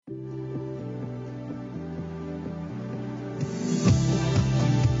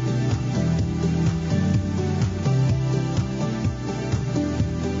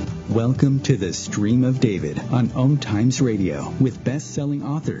Welcome to the Stream of David on Om Times Radio with best-selling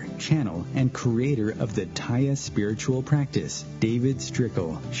author, channel, and creator of the Taya spiritual practice. David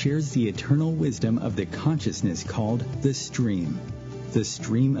Strickle shares the eternal wisdom of the consciousness called the Stream. The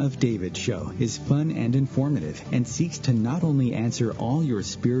Stream of David show is fun and informative and seeks to not only answer all your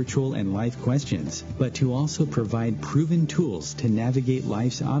spiritual and life questions, but to also provide proven tools to navigate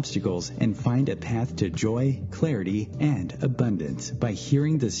life's obstacles and find a path to joy, clarity, and abundance by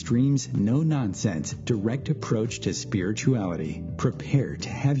hearing the Stream's no-nonsense, direct approach to spirituality. Prepare to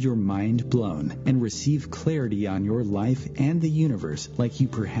have your mind blown and receive clarity on your life and the universe like you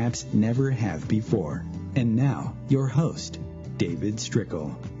perhaps never have before. And now, your host, David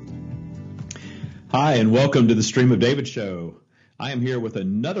Strickle. Hi, and welcome to the Stream of David show. I am here with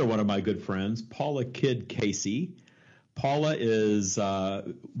another one of my good friends, Paula Kidd Casey. Paula is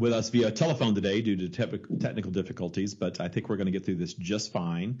with us via telephone today due to technical difficulties, but I think we're going to get through this just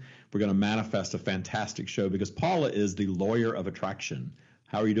fine. We're going to manifest a fantastic show because Paula is the lawyer of attraction.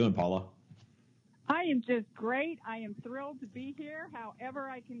 How are you doing, Paula? I am just great. I am thrilled to be here. However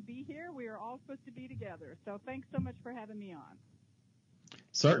I can be here, we are all supposed to be together. So thanks so much for having me on.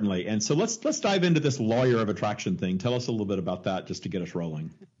 Certainly. And so let's dive into this lawyer of attraction thing. Tell us a little bit about that just to get us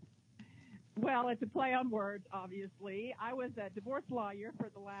rolling. Well, it's a play on words, obviously. I was a divorce lawyer for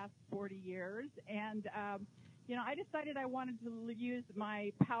the last 40 years, and I decided I wanted to use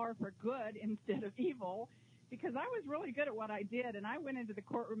my power for good instead of evil, because I was really good at what I did, and I went into the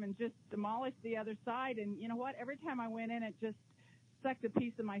courtroom and just demolished the other side, and you know what? Every time I went in, it just sucked a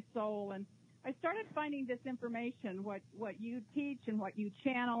piece of my soul, and I started finding this information, what you teach and what you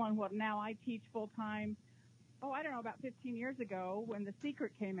channel and what now I teach full-time, about 15 years ago when The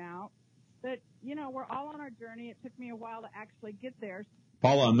Secret came out, that, we're all on our journey. It took me a while to actually get there.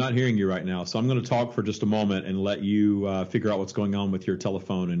 Paula, I'm not hearing you right now, so I'm going to talk for just a moment and let you figure out what's going on with your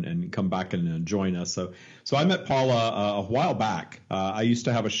telephone and come back and join us. So I met Paula a while back. I used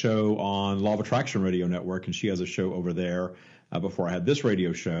to have a show on Law of Attraction Radio Network, and she has a show over there before I had this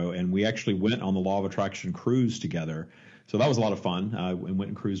radio show, and we actually went on the Law of Attraction cruise together. So that was a lot of fun. We went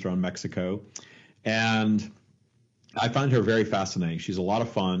and cruised around Mexico, and I find her very fascinating. She's a lot of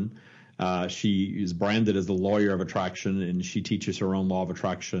fun. She is branded as the lawyer of attraction, and she teaches her own law of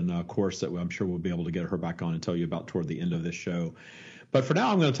attraction course that I'm sure we'll be able to get her back on and tell you about toward the end of this show. But for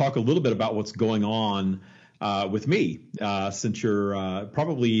now, I'm going to talk a little bit about what's going on with me. Since you're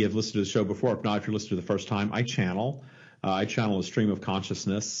probably have listened to the show before, if not, if you're listening to the first time, I channel a stream of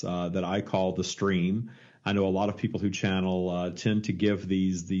consciousness that I call the Stream. I know a lot of people who channel tend to give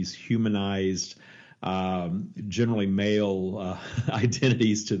these humanized, generally male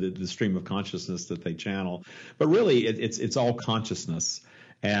identities to the stream of consciousness that they channel. But really, it's all consciousness.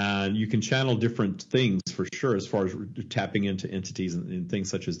 And you can channel different things for sure as far as tapping into entities and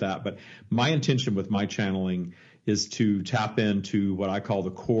things such as that. But my intention with my channeling is to tap into what I call the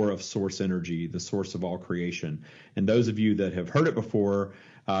core of source energy, the source of all creation. And those of you that have heard it before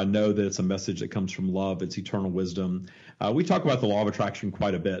know that it's a message that comes from love. It's eternal wisdom. We talk about the law of attraction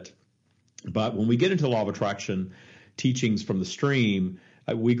quite a bit. But when we get into law of attraction teachings from the Stream,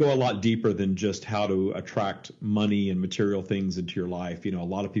 we go a lot deeper than just how to attract money and material things into your life. A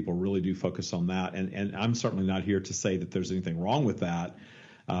lot of people really do focus on that. And I'm certainly not here to say that there's anything wrong with that,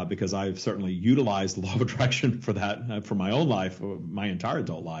 because I've certainly utilized the law of attraction for that, for my own life, my entire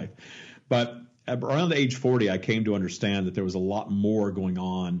adult life. But around age 40, I came to understand that there was a lot more going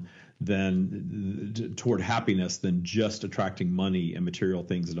on toward happiness than just attracting money and material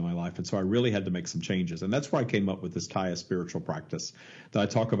things into my life. And so I really had to make some changes. And that's where I came up with this Taya spiritual practice that I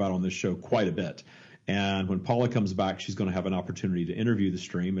talk about on this show quite a bit. And when Paula comes back, she's going to have an opportunity to interview the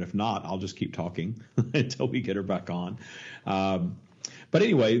Stream. And if not, I'll just keep talking until we get her back on. But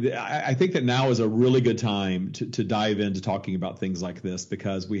anyway, I think that now is a really good time to dive into talking about things like this,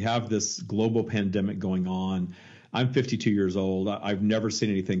 because we have this global pandemic going on. I'm 52 years old. I've never seen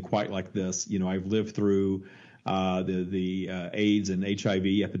anything quite like this. I've lived through the AIDS and HIV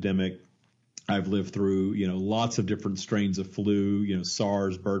epidemic. I've lived through, lots of different strains of flu,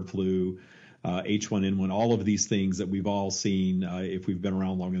 SARS, bird flu, H1N1, all of these things that we've all seen, if we've been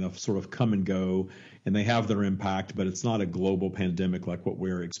around long enough, sort of come and go, and they have their impact, but it's not a global pandemic like what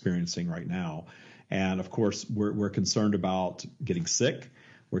we're experiencing right now. And of course, we're concerned about getting sick.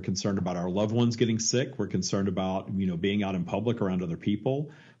 We're concerned about our loved ones getting sick. We're concerned about, being out in public around other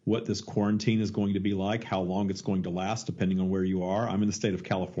people, what this quarantine is going to be like, how long it's going to last, depending on where you are. I'm in the state of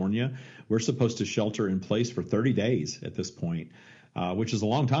California. We're supposed to shelter in place for 30 days at this point, which is a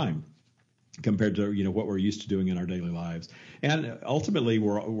long time compared to, what we're used to doing in our daily lives. And ultimately,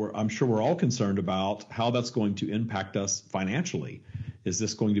 I'm sure we're all concerned about how that's going to impact us financially. Is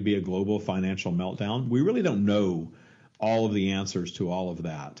this going to be a global financial meltdown? We really don't know all of the answers to all of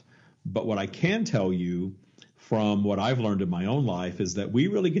that. But what I can tell you from what I've learned in my own life is that we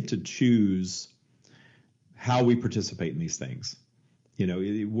really get to choose how we participate in these things. You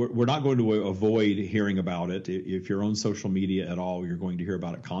know, we're not going to avoid hearing about it. If you're on social media at all, you're going to hear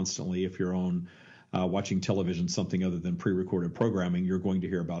about it constantly. If you're on watching television, something other than pre-recorded programming, you're going to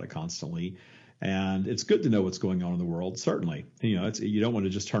hear about it constantly. And it's good to know what's going on in the world, certainly. You know, you don't want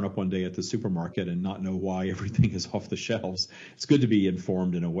to just turn up one day at the supermarket and not know why everything is off the shelves. It's good to be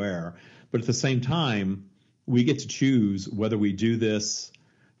informed and aware. But at the same time, we get to choose whether we do this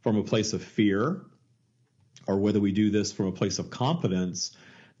from a place of fear or whether we do this from a place of confidence,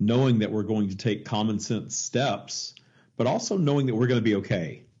 knowing that we're going to take common sense steps, but also knowing that we're going to be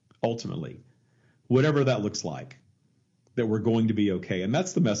okay, ultimately, whatever that looks like, that we're going to be okay. And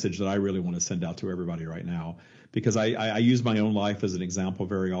that's the message that I really want to send out to everybody right now, because I use my own life as an example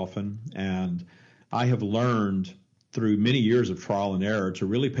very often. And I have learned through many years of trial and error to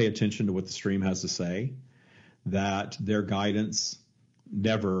really pay attention to what the stream has to say, that their guidance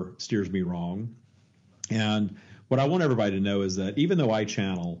never steers me wrong. And what I want everybody to know is that even though I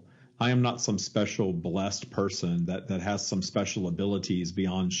channel, I am not some special blessed person that has some special abilities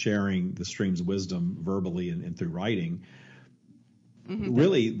beyond sharing the stream's wisdom verbally and through writing. Mm-hmm.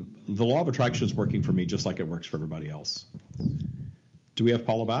 Really, the law of attraction is working for me just like it works for everybody else. Do we have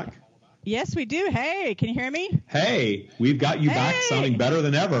Paula back? Yes, we do. Hey, can you hear me? Hey, we've got you back sounding better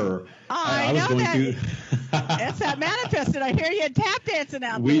than ever. I was know going that. It's that manifested. I hear you tap dancing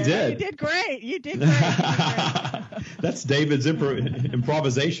out there. We did. You did great. You did great. That's David's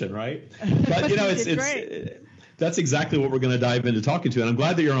improvisation, right? But, you know, that's exactly what we're going to dive into talking to. And I'm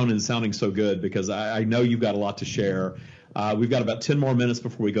glad that you're on and sounding so good, because I know you've got a lot to share. We've got about 10 more minutes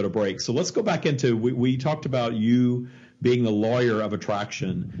before we go to break. So let's go back into, we talked about you being the lawyer of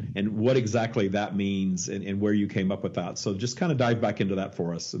attraction and what exactly that means and where you came up with that. So just kind of dive back into that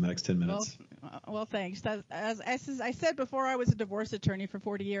for us in the next 10 minutes. Well, thanks. As I said before, I was a divorce attorney for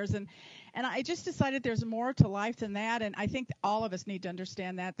 40 years, and I just decided there's more to life than that, and I think all of us need to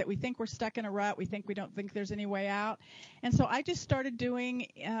understand that we think we're stuck in a rut, we don't think there's any way out. And so I just started doing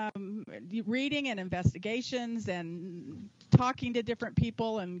reading and investigations and talking to different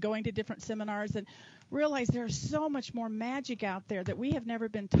people and going to different seminars, and realized there's so much more magic out there that we have never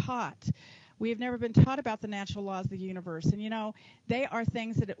been taught. We have never been taught about the natural laws of the universe. And, you know, they are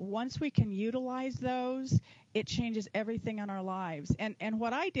things that once we can utilize those, it changes everything in our lives. And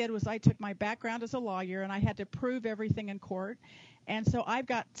what I did was I took my background as a lawyer, and I had to prove everything in court. And so I've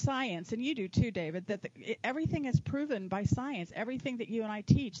got science, and you do too, David, that everything is proven by science. Everything that you and I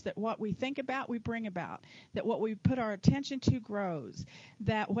teach, that what we think about, we bring about, that what we put our attention to grows,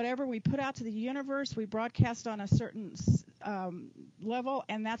 that whatever we put out to the universe, we broadcast on a certain level,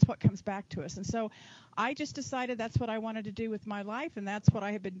 and that's what comes back to us. And so I just decided that's what I wanted to do with my life, and that's what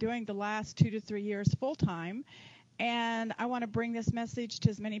I have been doing the last 2 to 3 years full time. And I want to bring this message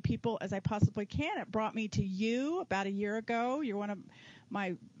to as many people as I possibly can. It brought me to you about a year ago. You're one of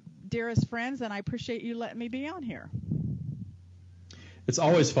my dearest friends, and I appreciate you letting me be on here. It's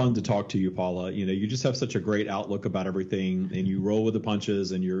always fun to talk to you, Paula. You know, you just have such a great outlook about everything, and you roll with the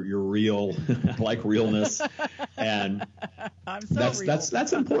punches, and you're real. I like realness, and I'm so real.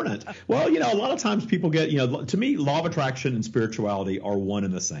 That's important. Well, you know, a lot of times people get, you know, to me, law of attraction and spirituality are one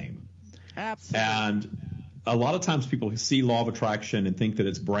and the same. Absolutely. And a lot of times people see law of attraction and think that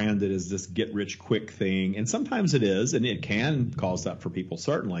it's branded as this get-rich-quick thing, and sometimes it is, and it can cause that for people,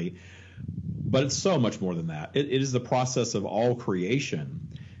 certainly, but it's so much more than that. It is the process of all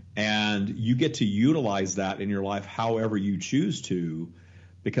creation, and you get to utilize that in your life however you choose to,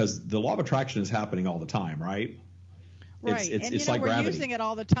 because the law of attraction is happening all the time, right? Right, it's and you know, like we're gravity. Using it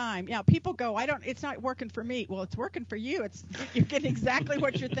all the time. Yeah, people go, it's not working for me. Well, it's working for you. You're getting exactly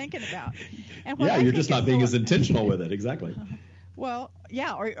what you're thinking about. And what you're just not being as intentional with it. Exactly. Well,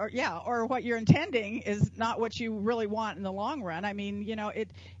 yeah, or what you're intending is not what you really want in the long run. I mean, you know,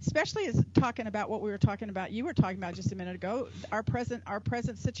 especially as talking about what we were talking about, you were talking about just a minute ago, our present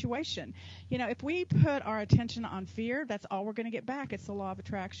situation. You know, if we put our attention on fear, that's all we're going to get back. It's the law of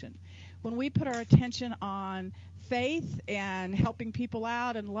attraction. When we put our attention on faith and helping people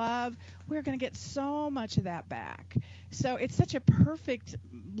out and love, we're going to get so much of that back. So it's such a perfect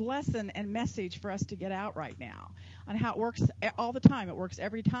lesson and message for us to get out right now on how it works all the time. It works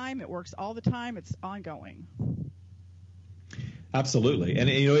every time. It works all the time. It's ongoing. Absolutely. And,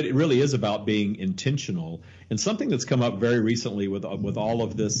 you know, it really is about being intentional. And something that's come up very recently with all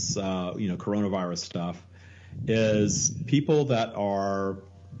of this, you know, coronavirus stuff is people that are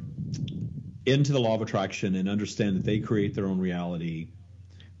into the law of attraction and understand that they create their own reality,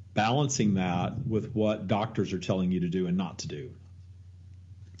 balancing that with what doctors are telling you to do and not to do.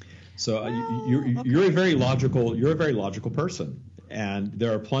 So you're a very logical person, and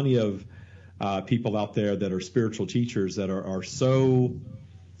there are plenty of people out there that are spiritual teachers that are so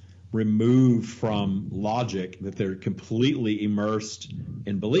removed from logic that they're completely immersed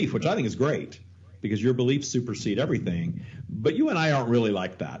in belief, which I think is great because your beliefs supersede everything. But you and I aren't really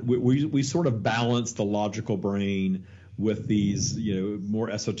like that. We sort of balance the logical brain with these,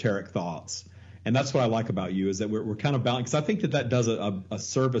 more esoteric thoughts. And that's what I like about you, is that we're kind of balanced. Because I think that does a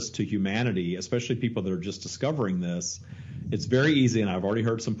service to humanity, especially people that are just discovering this. It's very easy, and I've already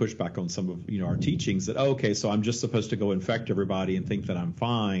heard some pushback on some of our teachings that, okay, so I'm just supposed to go infect everybody and think that I'm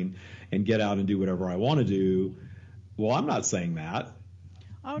fine and get out and do whatever I want to do. Well, I'm not saying that.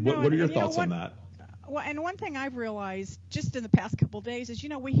 Oh, no. What are your thoughts on that? Well, and one thing I've realized just in the past couple of days is,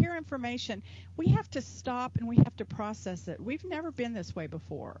 we hear information. We have to stop and we have to process it. We've never been this way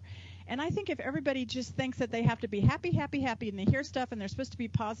before. And I think if everybody just thinks that they have to be happy, happy, happy, and they hear stuff and they're supposed to be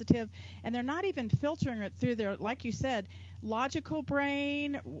positive, and they're not even filtering it through their, like you said, logical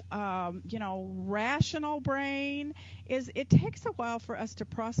brain, rational brain, it takes a while for us to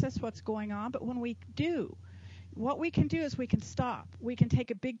process what's going on. But when we do, what we can do is we can stop. We can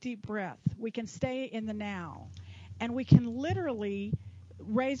take a big, deep breath. We can stay in the now. And we can literally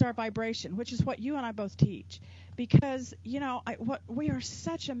raise our vibration, which is what you and I both teach. Because, we are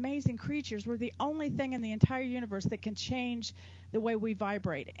such amazing creatures. We're the only thing in the entire universe that can change the way we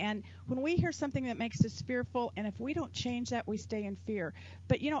vibrate. And when we hear something that makes us fearful, and if we don't change that, we stay in fear.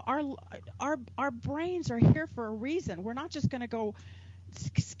 But, our brains are here for a reason. We're not just going to go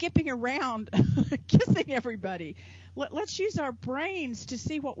skipping around kissing everybody. Let's use our brains to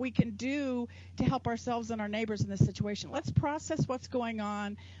see what we can do to help ourselves and our neighbors in this situation. Let's process what's going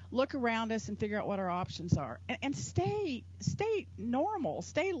on, look around us, and figure out what our options are. And stay normal,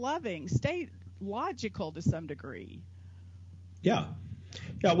 stay loving, stay logical to some degree. Yeah.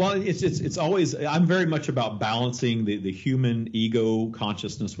 Well, it's always, I'm very much about balancing the human ego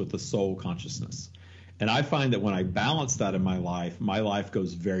consciousness with the soul consciousness. And I find that when I balance that in my life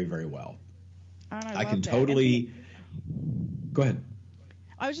goes very, very well. I can totally go ahead.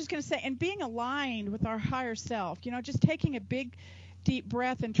 I was just going to say, and being aligned with our higher self, just taking a big, deep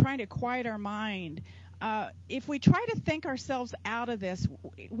breath and trying to quiet our mind. If we try to think ourselves out of this,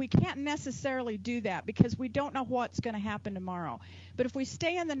 we can't necessarily do that because we don't know what's going to happen tomorrow. But if we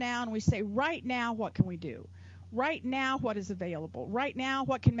stay in the now and we say, right now, what can we do? Right now, what is available? Right now,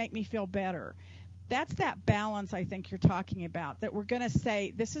 what can make me feel better? That's that balance I think you're talking about, that we're going to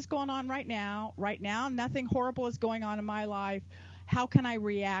say, this is going on right now, nothing horrible is going on in my life. How can I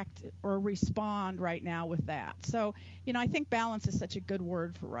react or respond right now with that? So, I think balance is such a good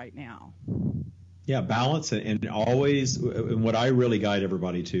word for right now. Yeah, balance, and always, and what I really guide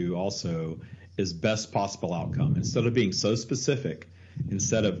everybody to also is best possible outcome. Instead of being so specific,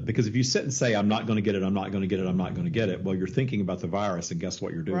 because if you sit and say, I'm not going to get it, I'm not going to get it, I'm not going to get it, well, you're thinking about the virus, and guess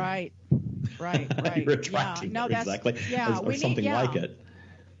what you're doing? Right. You're attracting it, exactly, or something like it.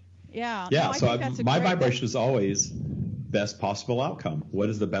 Yeah. Yeah, so my vibration is always best possible outcome. What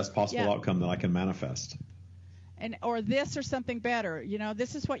is the best possible outcome that I can manifest? Or this or something better.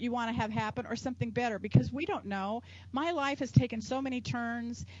 This is what you want to have happen, or something better, because we don't know. My life has taken so many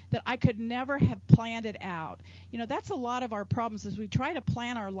turns that I could never have planned it out. That's a lot of our problems, is we try to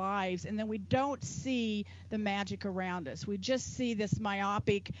plan our lives and then we don't see the magic around us. We just see this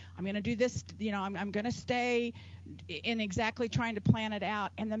myopic, I'm going to do this, I'm going to stay in exactly trying to plan it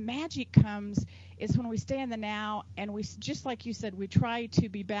out. And the magic comes is when we stay in the now, and we, just like you said, we try to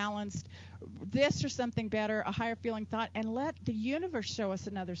be balanced, this or something better, a higher feeling thought, and let the universe show us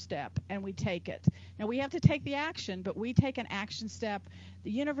another step, and we take it. Now, we have to take the action, but we take an action step. The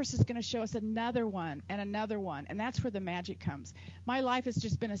universe is going to show us another one, and that's where the magic comes. My life has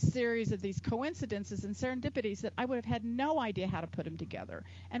just been a series of these coincidences and serendipities that I would have had no idea how to put them together.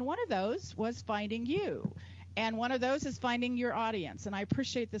 And one of those was finding you. And one of those is finding your audience. And I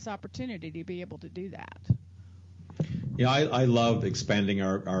appreciate this opportunity to be able to do that. Yeah, I love expanding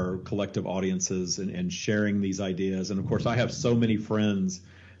our collective audiences and sharing these ideas. And, of course, I have so many friends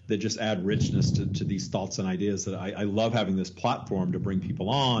that just add richness to these thoughts and ideas that I love having this platform to bring people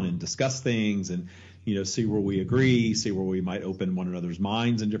on and discuss things and, see where we agree, see where we might open one another's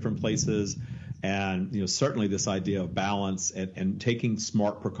minds in different places. And, certainly this idea of balance and taking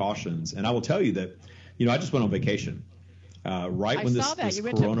smart precautions. And I will tell you that, I just went on vacation. Right when this that. You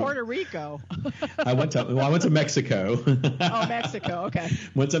went corona... to Puerto Rico. I went to Mexico. Oh, Mexico. Okay.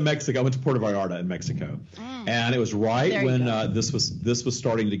 Went to Mexico. I went to Puerto Vallarta in Mexico, and it was right when this was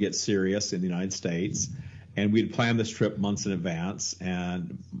starting to get serious in the United States, and we'd planned this trip months in advance.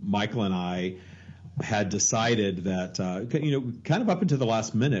 And Michael and I had decided that kind of up until the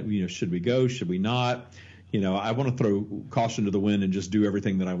last minute, should we go? Should we not? I want to throw caution to the wind and just do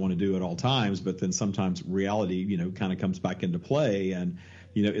everything that I want to do at all times. But then sometimes reality, kind of comes back into play. And,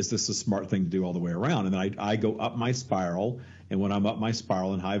 is this a smart thing to do all the way around? And then I go up my spiral. And when I'm up my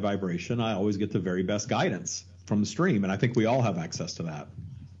spiral in high vibration, I always get the very best guidance from the stream. And I think we all have access to that.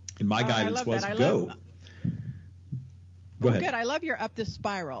 And my guidance was go. Go ahead. Good. I love your up the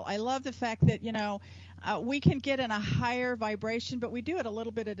spiral. I love the fact that, we can get in a higher vibration, but we do it a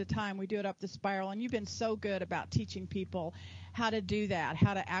little bit at a time. We do it up the spiral, and you've been so good about teaching people how to do that,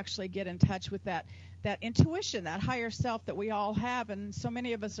 how to actually get in touch with that intuition, that higher self that we all have, and so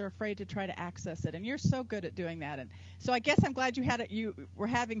many of us are afraid to try to access it, and you're so good at doing that. And so I guess I'm glad you were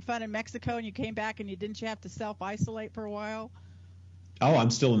having fun in Mexico, and you came back, and you have to self-isolate for a while. Oh,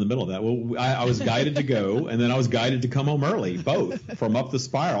 I'm still in the middle of that. Well, I was guided to go, and then I was guided to come home early, both from up the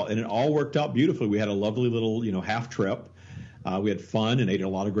spiral, and it all worked out beautifully. We had a lovely little, half trip. We had fun and ate a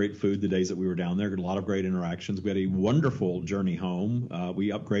lot of great food the days that we were down there. A lot of great interactions. We had a wonderful journey home. We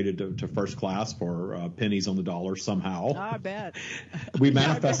upgraded to first class for pennies on the dollar somehow. I bet. We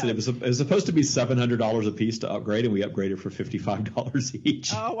manifested it. It was supposed to be $700 a piece to upgrade, and we upgraded for $55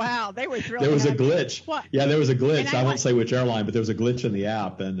 each. Oh, wow. They were thrilled. There was a glitch. What? Yeah, there was a glitch. I won't say which airline, but there was a glitch in the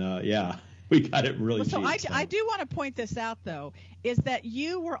app, and yeah. We got it really cheap. So I do want to point this out, though, is that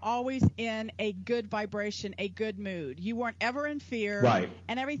you were always in a good vibration, a good mood. You weren't ever in fear, right?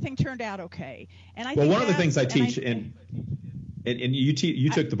 And everything turned out okay. And I well, think one of the things I teach, and you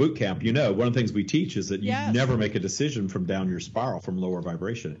took the boot camp. One of the things we teach is that you never make a decision from down your spiral from lower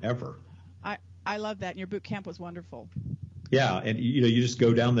vibration ever. I love that, and your boot camp was wonderful. Yeah, and you just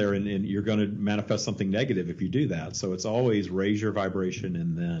go down there and you're going to manifest something negative if you do that. So it's always raise your vibration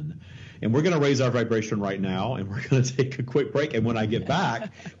and we're going to raise our vibration right now, and we're going to take a quick break. And when we get back,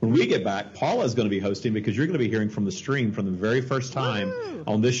 Paula is going to be hosting, because you're going to be hearing from the stream from the very first time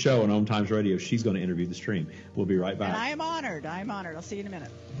on this show on Om Times Radio. She's going to interview the stream. We'll be right back. And I am honored. I'll see you in a minute.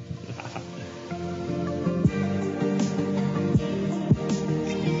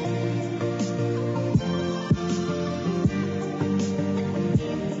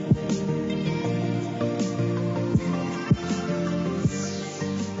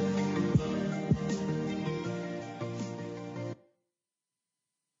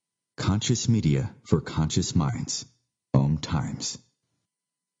 Conscious media for conscious minds. Om Times.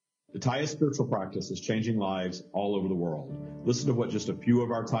 The Taya spiritual practice is changing lives all over the world. Listen to what just a few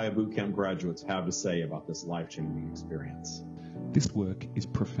of our Taya Bootcamp graduates have to say about this life-changing experience. This work is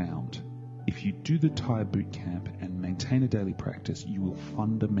profound. If you do the Taya Bootcamp and maintain a daily practice, you will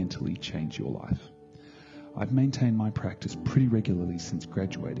fundamentally change your life. I've maintained my practice pretty regularly since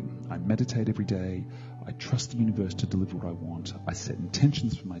graduating. I meditate every day. I trust the universe to deliver what I want. I set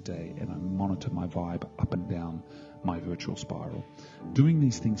intentions for my day, and I monitor my vibe up and down my virtual spiral. Doing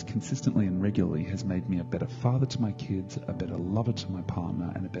these things consistently and regularly has made me a better father to my kids, a better lover to my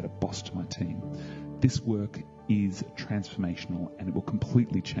partner, and a better boss to my team. This work is transformational, and it will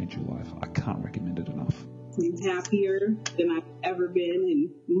completely change your life. I can't recommend it enough. I'm happier than I've ever been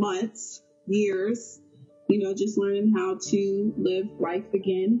in months, years. Just learning how to live life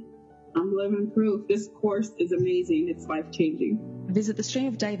again. I'm living proof. This course is amazing. It's life-changing. Visit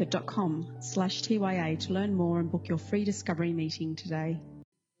thestreamofdavid.com/TYA to learn more and book your free discovery meeting today.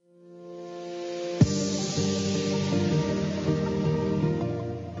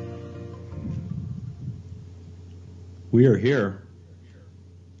 We are here.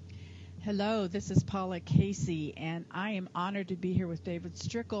 Hello, this is Paula Casey, and I am honored to be here with David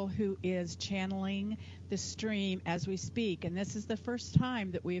Strickle, who is channeling the stream as we speak. And this is the first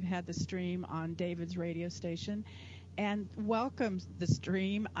time that we've had the stream on David's radio station. And welcome, the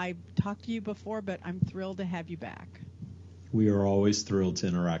stream. I've talked to you before, but I'm thrilled to have you back. We are always thrilled to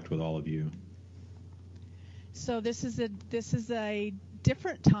interact with all of you. So this is a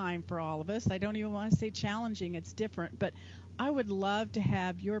different time for all of us. I don't even want to say challenging. It's different, but I would love to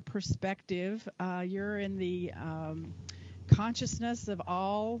have your perspective. You're in the consciousness of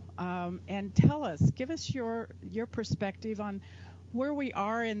all, and give us your perspective on where we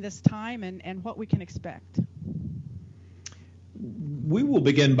are in this time and what we can expect. We will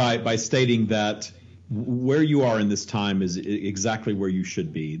begin by stating that where you are in this time is exactly where you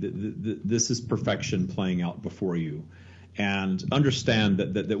should be. This is perfection playing out before you. and understand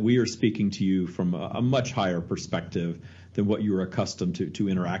that we are speaking to you from a much higher perspective than what you are accustomed to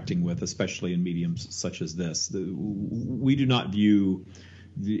interacting with, especially in mediums such as this. We do not view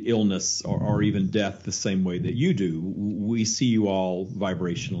the illness or even death the same way that you do. We see you all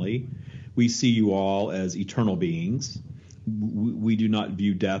vibrationally. We see you all as eternal beings. We do not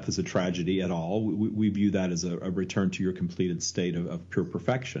view death as a tragedy at all. We view that as a return to your completed state of pure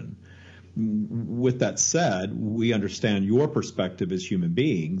perfection. With that said, we understand your perspective as human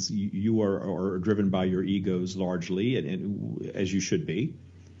beings. You are driven by your egos largely, and as you should be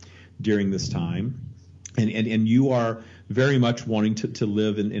during this time. And you are very much wanting to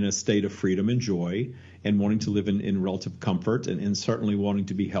live in a state of freedom and joy, and wanting to live in relative comfort, and certainly wanting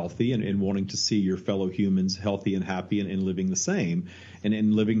to be healthy, and wanting to see your fellow humans healthy and happy and living the same,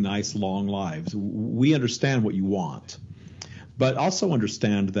 and living nice, long lives. We understand what you want, but also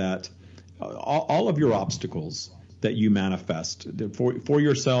understand that all of your obstacles that you manifest for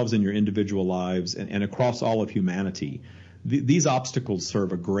yourselves in your individual lives and across all of humanity, these obstacles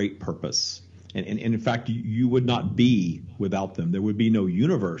serve a great purpose. And in fact, you would not be without them. There would be no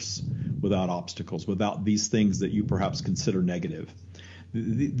universe without obstacles, without these things that you perhaps consider negative.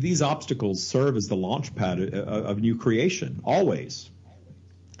 These obstacles serve as the launch pad of new creation, always.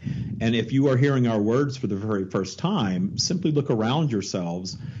 And if you are hearing our words for the very first time, simply look around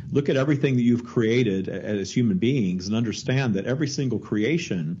yourselves, look at everything that you've created as human beings, and understand that every single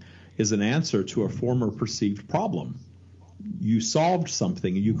creation is an answer to a former perceived problem. You solved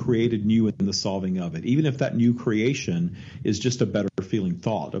something and you created new in the solving of it, even if that new creation is just a better feeling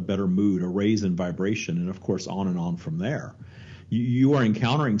thought, a better mood, a raise in vibration, and of course on from there. You are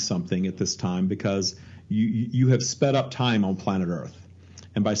encountering something at this time because you have sped up time on planet Earth.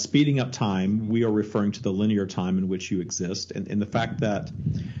 And by speeding up time, we are referring to the linear time in which you exist, and the fact that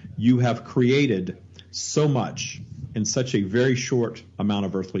you have created so much in such a very short amount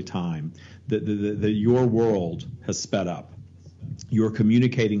of earthly time that your world has sped up. You're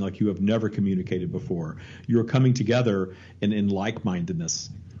communicating like you have never communicated before. You're coming together in like-mindedness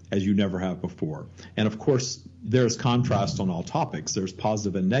as you never have before. And of course, there's contrast on all topics. There's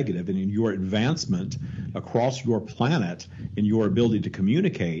positive and negative. And in your advancement across your planet, in your ability to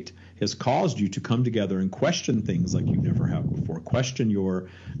communicate, has caused you to come together and question things like you never have before. Question your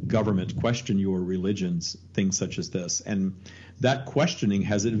government, question your religions, things such as this. And that questioning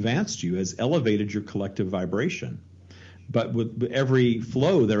has advanced you, has elevated your collective vibration. But with every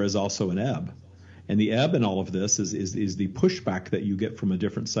flow, there is also an ebb. And the ebb in all of this is the pushback that you get from a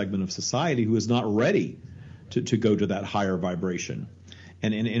different segment of society who is not ready to go to that higher vibration.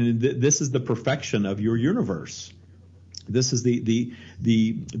 And this is the perfection of your universe. This is the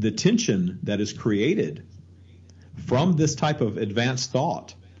tension that is created from this type of advanced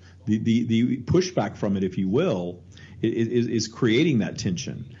thought. The pushback from it, if you will, is creating that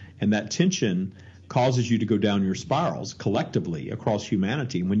tension. And that tension causes you to go down your spirals collectively across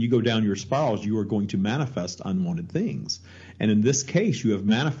humanity. And when you go down your spirals, you are going to manifest unwanted things. And in this case, you have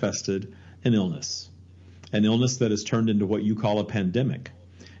manifested an illness that has turned into what you call a pandemic,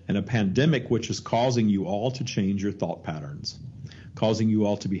 and a pandemic which is causing you all to change your thought patterns, causing you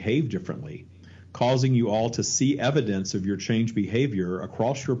all to behave differently, causing you all to see evidence of your changed behavior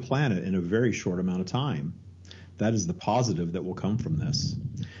across your planet in a very short amount of time. That is the positive that will come from this.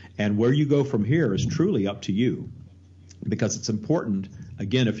 And where you go from here is truly up to you, because it's important,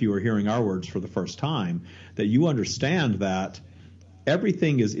 again, if you are hearing our words for the first time, that you understand that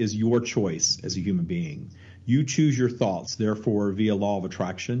everything is your choice as a human being. You choose your thoughts. Therefore, via law of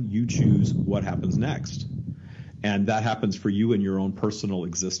attraction, you choose what happens next. And that happens for you in your own personal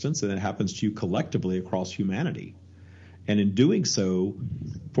existence, and it happens to you collectively across humanity. And in doing so,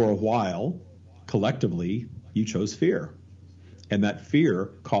 for a while, collectively, you chose fear. And that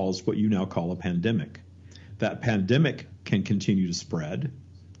fear caused what you now call a pandemic. That pandemic can continue to spread,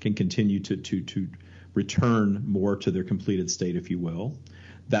 can continue to return more to their completed state, if you will.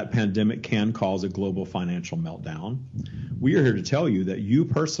 That pandemic can cause a global financial meltdown. We are here to tell you that you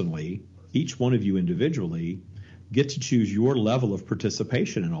personally, each one of you individually, get to choose your level of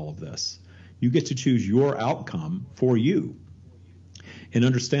participation in all of this. You get to choose your outcome for you. And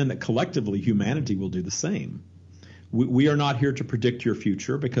understand that collectively humanity will do the same. We are not here to predict your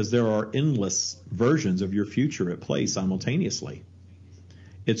future, because there are endless versions of your future at play simultaneously.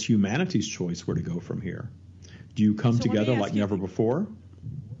 It's humanity's choice where to go from here. Do you come together like never before?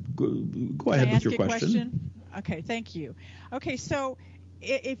 Go ahead with your question. Okay, thank you. Okay, so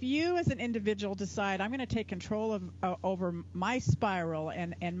if you as an individual decide, I'm going to take control of over my spiral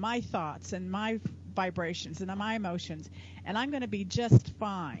and my thoughts and my vibrations and my emotions, and I'm going to be just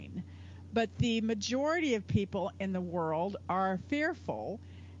fine, but the majority of people in the world are fearful.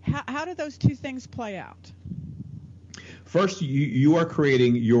 How do those two things play out? First, you are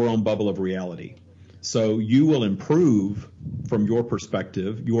creating your own bubble of reality. So you will improve, from your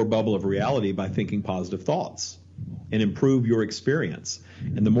perspective, your bubble of reality by thinking positive thoughts and improve your experience.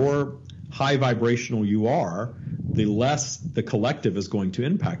 And the more high vibrational you are, the less the collective is going to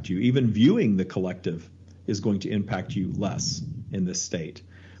impact you. Even viewing the collective is going to impact you less in this state.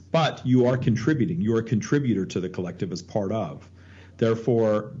 But you are contributing. You're a contributor to the collective as part of.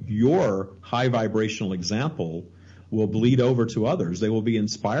 Therefore, your high vibrational example will bleed over to others. They will be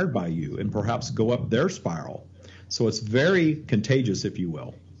inspired by you and perhaps go up their spiral. So it's very contagious, if you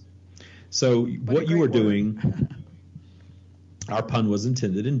will. So what you are doing, our pun was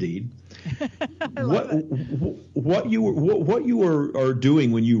intended indeed. What you are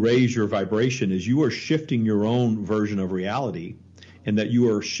doing when you raise your vibration is you are shifting your own version of reality, and that you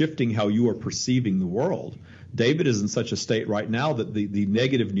are shifting how you are perceiving the world. David is in such a state right now that the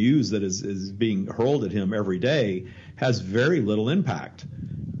negative news that is being hurled at him every day has very little impact.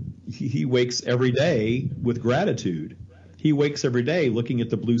 He wakes every day with gratitude. He wakes every day looking at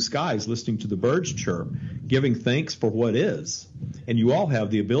the blue skies, listening to the birds chirp, giving thanks for what is. And you all have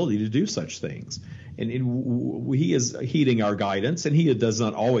the ability to do such things. And he is heeding our guidance, and he does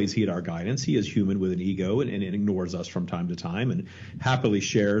not always heed our guidance. He is human with an ego and ignores us from time to time and happily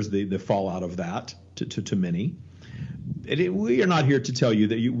shares the fallout of that to many. We are not here to tell you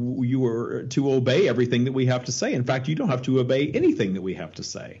that you are to obey everything that we have to say. In fact, you don't have to obey anything that we have to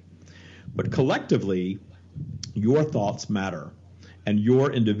say. But collectively, your thoughts matter, and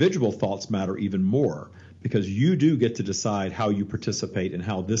your individual thoughts matter even more, because you do get to decide how you participate and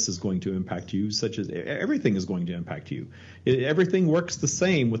how this is going to impact you, such as everything is going to impact you. Everything works the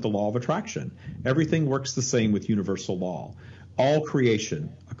same with the law of attraction. Everything works the same with universal law. All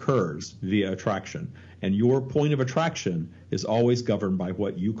creation occurs via attraction, and your point of attraction is always governed by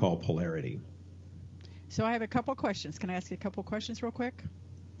what you call polarity. So I have a couple questions. Can I ask you a couple questions real quick?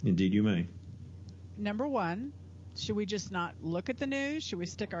 Indeed, you may. Number one, should we just not look at the news? Should we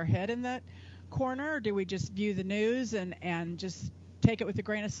stick our head in that corner, or do we just view the news and just take it with a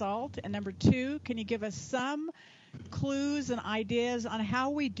grain of salt? And number two, can you give us some clues and ideas on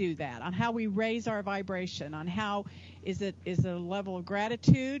how we do that, on how we raise our vibration, on how is it a level of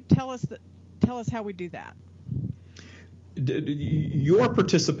gratitude? Tell us how we do that. Your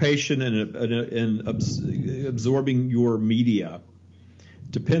participation in absorbing your media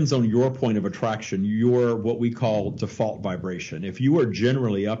depends on your point of attraction, your what we call default vibration. If you are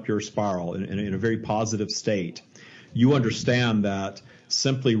generally up your spiral in a very positive state, you understand that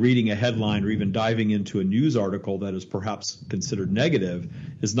simply reading a headline or even diving into a news article that is perhaps considered negative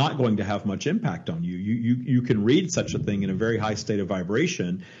is not going to have much impact on you. You can read such a thing in a very high state of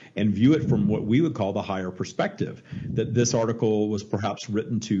vibration and view it from what we would call the higher perspective, that this article was perhaps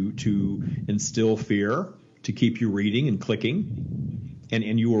written to instill fear, to keep you reading and clicking,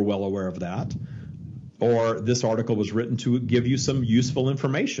 and you were well aware of that. Or this article was written to give you some useful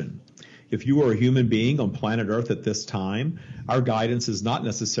information. If you are a human being on planet Earth at this time, our guidance is not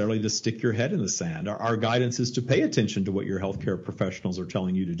necessarily to stick your head in the sand. Our guidance is to pay attention to what your healthcare professionals are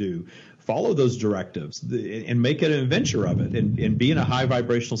telling you to do. Follow those directives and make it an adventure of it, and be in a high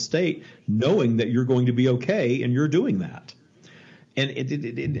vibrational state knowing that you're going to be okay and you're doing that.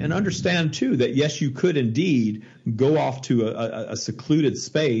 And understand, too, that, yes, you could indeed go off to a secluded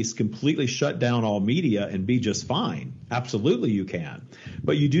space, completely shut down all media, and be just fine. Absolutely you can.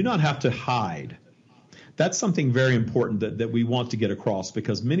 But you do not have to hide. That's something very important that we want to get across,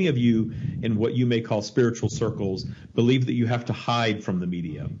 because many of you in what you may call spiritual circles believe that you have to hide from the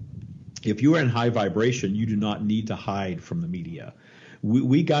media. If you are in high vibration, you do not need to hide from the media.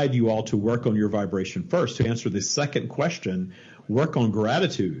 We guide you all to work on your vibration first. To answer the second question, work on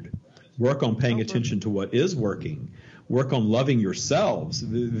gratitude, work on paying attention to what is working, work on loving yourselves.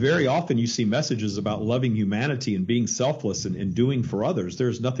 Very often you see messages about loving humanity and being selfless and doing for others.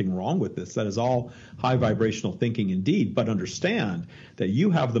 There's nothing wrong with this. That is all high vibrational thinking indeed. But understand that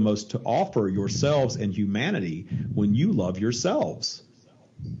you have the most to offer yourselves and humanity when you love yourselves.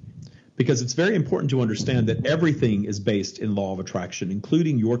 Because it's very important to understand that everything is based in law of attraction,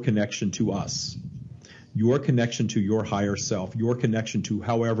 including your connection to us, your connection to your higher self, your connection to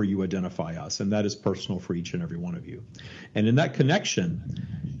however you identify us, and that is personal for each and every one of you. And in that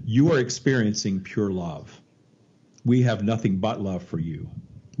connection, you are experiencing pure love. We have nothing but love for you.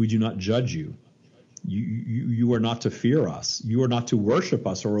 We do not judge you. You are not to fear us. You are not to worship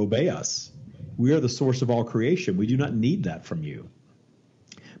us or obey us. We are the source of all creation. We do not need that from you.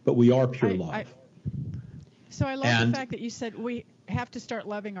 But we are pure love. So I love the fact that you said we have to start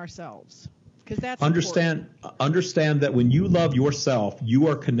loving ourselves? Because that's understand that when you love yourself, you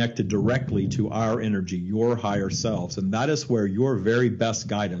are connected directly to our energy, your higher selves, and that is where your very best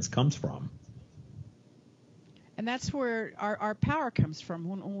guidance comes from. And that's where our power comes from,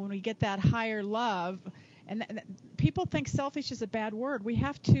 when we get that higher love. And people think selfish is a bad word. We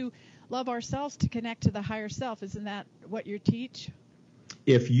have to love ourselves to connect to the higher self. Isn't that what you teach?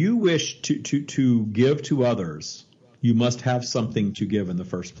 If you wish to give to others, you must have something to give in the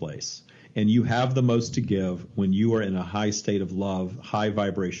first place. And you have the most to give when you are in a high state of love, high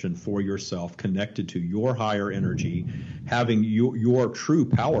vibration for yourself, connected to your higher energy, having your true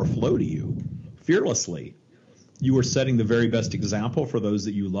power flow to you fearlessly. You are setting the very best example for those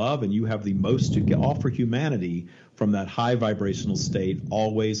that you love, and you have the most to offer humanity from that high vibrational state,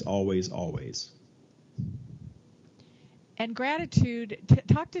 always, always, always. And gratitude,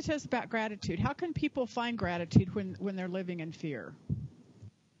 talk to us about gratitude. How can people find gratitude when they're living in fear?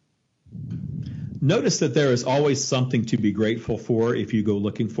 Notice that there is always something to be grateful for if you go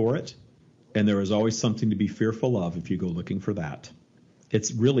looking for it, and there is always something to be fearful of if you go looking for that.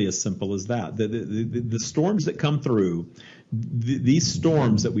 It's really as simple as that. The storms that come through, these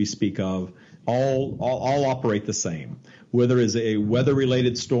storms that we speak of, all operate the same. Whether it's a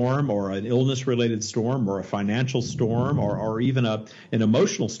weather-related storm or an illness-related storm or a financial storm or even an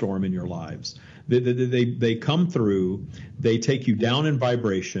emotional storm in your lives, they come through, they take you down in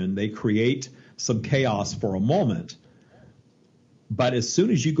vibration, they create some chaos for a moment. But as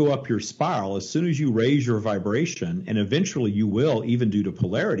soon as you go up your spiral, as soon as you raise your vibration, and eventually you will, even due to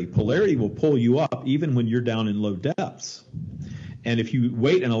polarity will pull you up even when you're down in low depths. And if you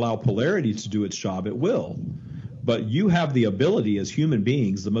wait and allow polarity to do its job, it will. But you have the ability as human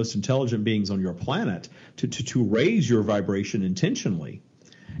beings, the most intelligent beings on your planet, to raise your vibration intentionally.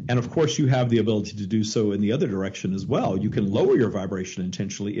 And of course, you have the ability to do so in the other direction as well. You can lower your vibration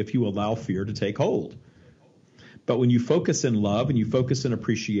intentionally if you allow fear to take hold. But when you focus in love and you focus in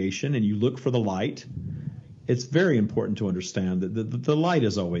appreciation and you look for the light, it's very important to understand that the light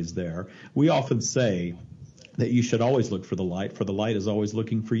is always there. We often say that you should always look for the light is always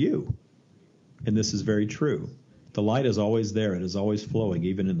looking for you. And this is very true. The light is always there. It is always flowing,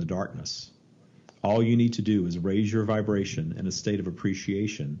 even in the darkness. All you need to do is raise your vibration in a state of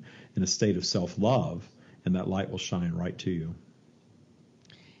appreciation, in a state of self-love, and that light will shine right to you.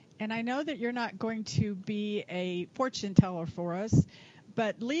 And I know that you're not going to be a fortune teller for us,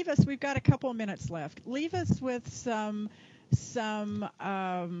 but leave us, we've got a couple of minutes left. Leave us with some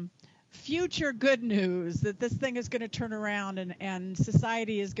future good news that this thing is going to turn around and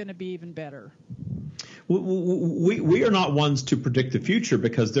society is going to be even better. We are not ones to predict the future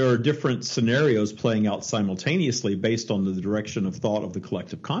because there are different scenarios playing out simultaneously based on the direction of thought of the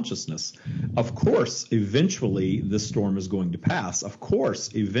collective consciousness. Of course, eventually this storm is going to pass. Of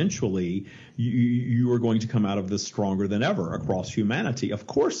course, eventually you are going to come out of this stronger than ever across humanity. Of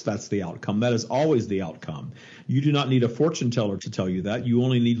course, that's the outcome. That is always the outcome. You do not need a fortune teller to tell you that. You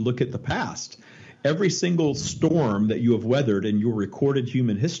only need to look at the past. Every single storm that you have weathered in your recorded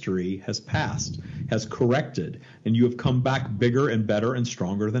human history has passed, has corrected, and you have come back bigger and better and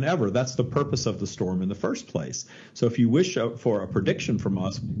stronger than ever. That's the purpose of the storm in the first place. So if you wish for a prediction from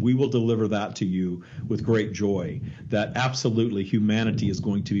us, we will deliver that to you with great joy, that absolutely humanity is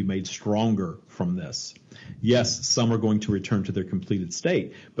going to be made stronger from this. Yes, some are going to return to their completed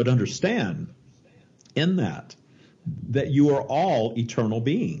state, but understand in that you are all eternal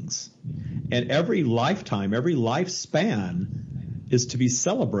beings. And every lifetime, every lifespan is to be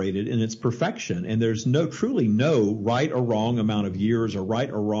celebrated in its perfection. And there's truly no right or wrong amount of years or right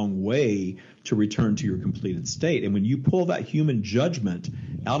or wrong way to return to your completed state. And when you pull that human judgment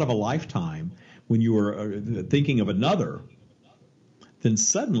out of a lifetime, when you are thinking of another, then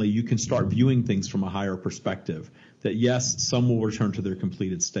suddenly you can start viewing things from a higher perspective. That yes, some will return to their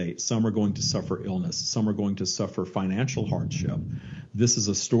completed state. Some are going to suffer illness. Some are going to suffer financial hardship. This is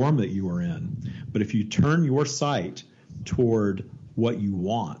a storm that you are in. But if you turn your sight toward what you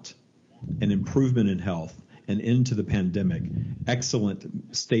want, an improvement in health, an end to the pandemic,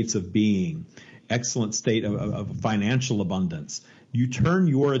 excellent states of being, excellent state of financial abundance, you turn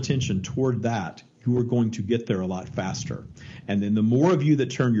your attention toward that, you are going to get there a lot faster. And then the more of you that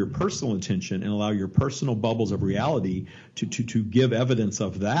turn your personal attention and allow your personal bubbles of reality to give evidence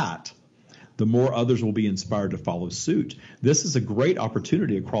of that, the more others will be inspired to follow suit. This is a great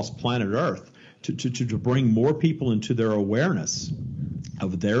opportunity across planet Earth to bring more people into their awareness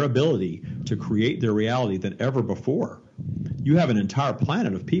of their ability to create their reality than ever before. You have an entire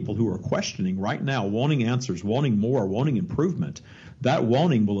planet of people who are questioning right now, wanting answers, wanting more, wanting improvement. That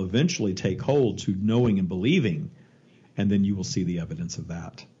wanting will eventually take hold to knowing and believing. and then you will see the evidence of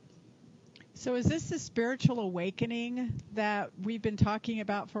that. So is this the spiritual awakening that we've been talking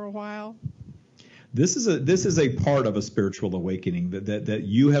about for a while? This is a part of a spiritual awakening that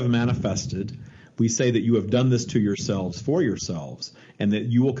you have manifested. We say that you have done this to yourselves for yourselves, and that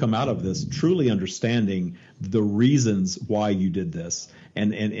you will come out of this truly understanding the reasons why you did this,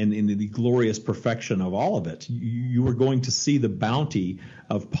 and in the glorious perfection of all of it. You are going to see the bounty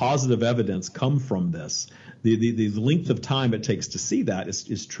of positive evidence come from this. The length of time it takes to see that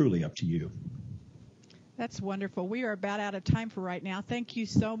is truly up to you. That's wonderful. We are about out of time for right now. Thank you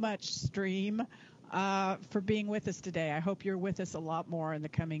so much, Stream, for being with us today. I hope you're with us a lot more in the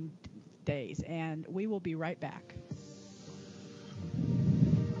coming days, and we will be right back.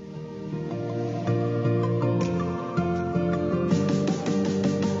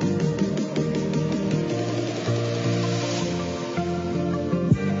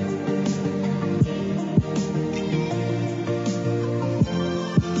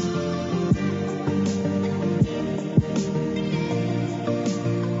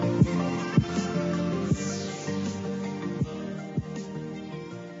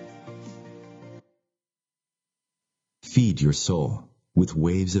 Feed your soul with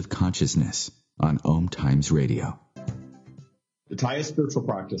Waves of Consciousness on Om Times Radio. The Taya spiritual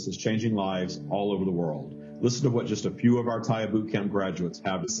practice is changing lives all over the world. Listen to what just a few of our Taya Bootcamp graduates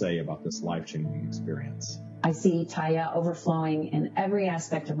have to say about this life-changing experience. I see Taya overflowing in every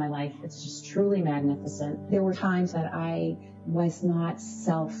aspect of my life. It's just truly magnificent. There were times that I was not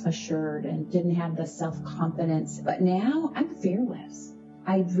self-assured and didn't have the self-confidence, but now I'm fearless.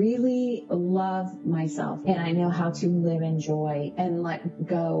 I really love myself, and I know how to live in joy and let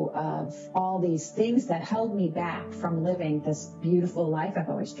go of all these things that held me back from living this beautiful life I've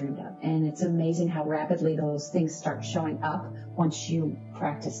always dreamed of. And it's amazing how rapidly those things start showing up once you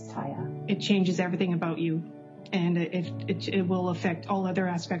practice Taya. It changes everything about you, and it will affect all other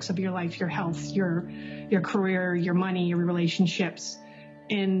aspects of your life, your health, your career, your money, your relationships.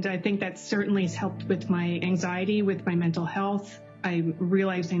 And I think that certainly has helped with my anxiety, with my mental health. I'm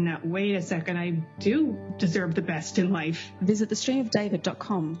realizing that, wait a second, I do deserve the best in life. Visit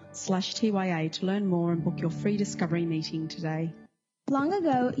thestreamofdavid.com/TYA to learn more and book your free discovery meeting today. Long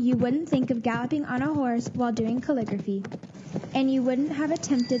ago, you wouldn't think of galloping on a horse while doing calligraphy, and you wouldn't have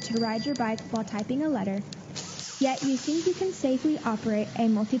attempted to ride your bike while typing a letter. Yet you think you can safely operate a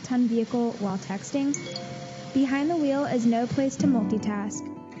multi-ton vehicle while texting? Behind the wheel is no place to multitask.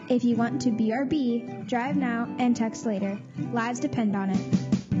 If you want to BRB, drive now and text later. Lives depend on it.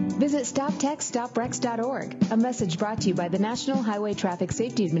 Visit StopTextStopWrecks.org, a message brought to you by the National Highway Traffic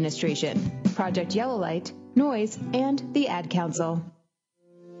Safety Administration, Project Yellow Light, Noise, and the Ad Council.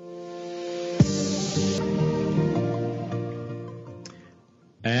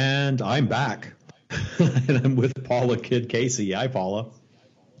 And I'm back. And I'm with Paula Kidd Casey. Hi, Paula.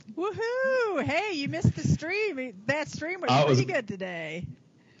 Woohoo! Hey, you missed the stream. That stream was pretty good today.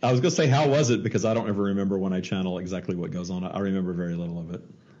 I was going to say, how was it? Because I don't ever remember when I channel exactly what goes on. I remember very little of it.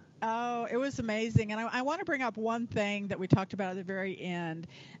 Oh, it was amazing. And I want to bring up one thing that we talked about at the very end,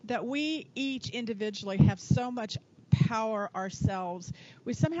 that we each individually have so much power ourselves.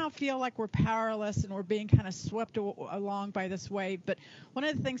 We somehow feel like we're powerless and we're being kind of swept along by this wave. But one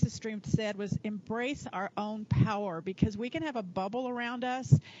of the things the stream said was embrace our own power, because we can have a bubble around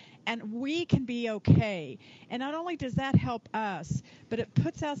us and we can be okay. And not only does that help us, but it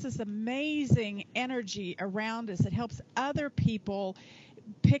puts out this amazing energy around us. It helps other people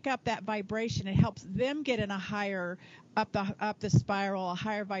pick up that vibration. It helps them get in a higher, up the spiral, a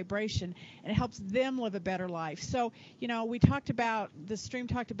higher vibration, and it helps them live a better life. So, the stream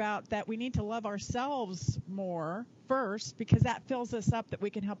talked about that we need to love ourselves more first, because that fills us up that we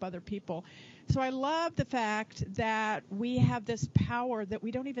can help other people. So I love the fact that we have this power that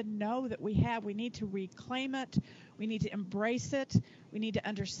we don't even know that we have. We need to reclaim it. We need to embrace it. We need to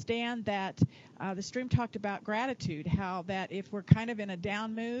understand that the stream talked about gratitude, how that if we're kind of in a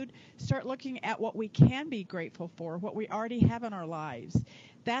down mood, start looking at what we can be grateful for, what we already have in our lives.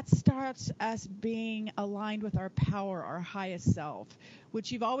 That starts us being aligned with our power, our highest self,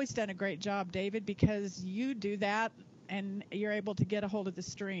 which you've always done a great job, David, because you do that and you're able to get a hold of the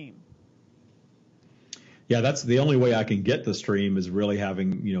stream. Yeah, that's the only way I can get the stream, is really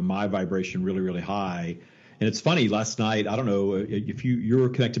having, my vibration really, really high. And it's funny, last night, I don't know if you were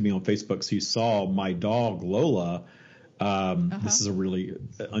connected to me on Facebook, so you saw my dog, Lola. This is a really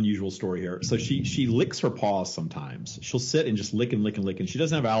unusual story here. So she licks her paws sometimes. She'll sit and just lick and lick and lick. And she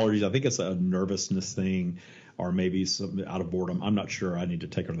doesn't have allergies. I think it's a nervousness thing or maybe some out of boredom. I'm not sure. I need to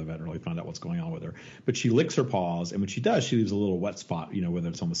take her to the vet and really find out what's going on with her. But she licks her paws, and when she does, she leaves a little wet spot, whether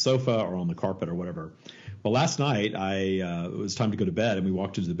it's on the sofa or on the carpet or whatever. Well, last night it was time to go to bed, and we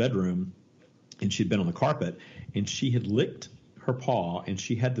walked into the bedroom, and she'd been on the carpet, and she had licked her paw, and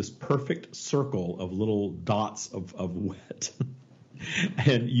she had this perfect circle of little dots of wet.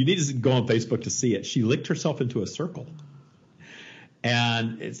 And you need to go on Facebook to see it. She licked herself into a circle.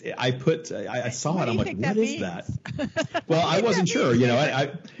 And I saw it. I'm like, what is that? Well, I wasn't sure.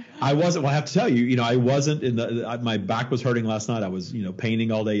 I wasn't. Well, I have to tell you, I wasn't my back was hurting last night. I was,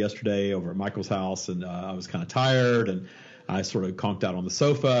 painting all day yesterday over at Michael's house, and I was kind of tired, and I sort of conked out on the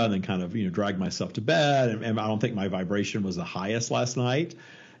sofa and then kind of, dragged myself to bed. And I don't think my vibration was the highest last night.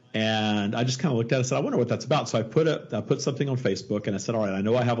 And I just kind of looked at it and said, I wonder what that's about. So I put something on Facebook, and I said, all right, I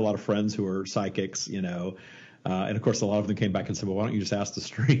know I have a lot of friends who are psychics, and of course, a lot of them came back and said, well, why don't you just ask the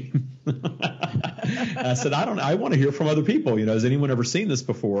stream? I said, I want to hear from other people. Has anyone ever seen this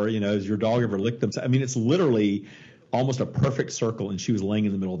before? Has your dog ever licked them? I mean, it's literally almost a perfect circle, and she was laying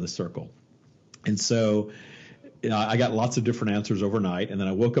in the middle of this circle. And so I got lots of different answers overnight. And then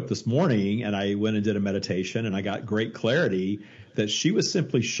I woke up this morning and I went and did a meditation, and I got great clarity that she was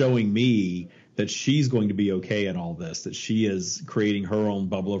simply showing me that she's going to be okay in all this, that she is creating her own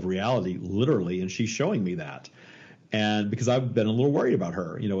bubble of reality, literally, and she's showing me that. And because I've been a little worried about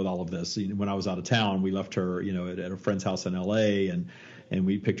her, with all of this. When I was out of town, we left her, at a friend's house in L.A., and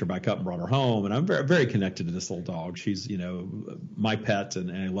we picked her back up and brought her home. And I'm very, very connected to this little dog. She's, my pet,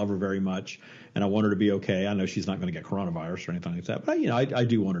 and I love her very much. And I want her to be okay. I know she's not going to get coronavirus or anything like that, but I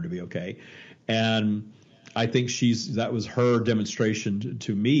do want her to be okay. And I think that was her demonstration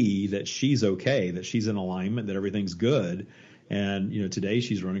to me that she's okay, that she's in alignment, that everything's good. And, today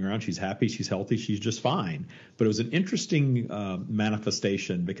she's running around, she's happy, she's healthy, she's just fine. But it was an interesting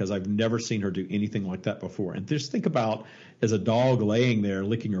manifestation because I've never seen her do anything like that before. And just think about, as a dog laying there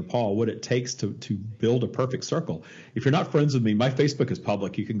licking her paw, what it takes to build a perfect circle. If you're not friends with me, my Facebook is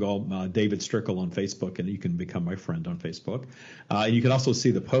public. You can go David Strickle on Facebook, and you can become my friend on Facebook. And you can also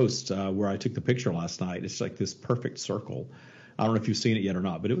see the post where I took the picture last night. It's like this perfect circle. I don't know if you've seen it yet or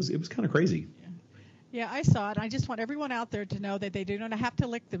not, but it was kind of crazy. Yeah, I saw it. I just want everyone out there to know that they do not have to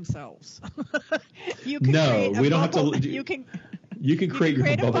lick themselves. We don't have to. You can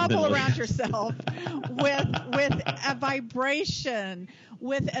create a bubble around yourself with a vibration,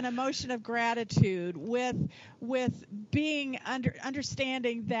 with an emotion of gratitude, with being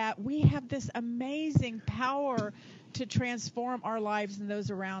understanding that we have this amazing power to transform our lives and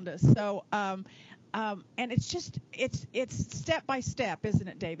those around us. So. And it's step by step, isn't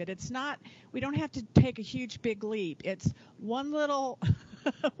it, David? It's not, we don't have to take a huge big leap. It's one little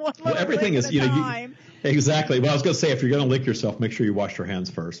everything is, time. Exactly. Well, I was going to say, if you're going to lick yourself, make sure you wash your hands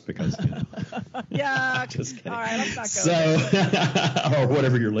first, because, Yeah. Just kidding. All right, let's not go there. Or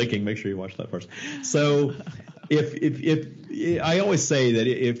whatever you're licking, make sure you wash that first. So if I always say that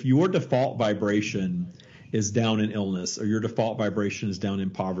if your default vibration is down in illness, or your default vibration is down in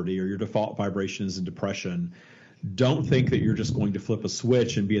poverty, or your default vibration is in depression, don't think that you're just going to flip a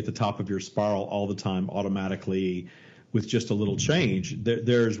switch and be at the top of your spiral all the time automatically with just a little change.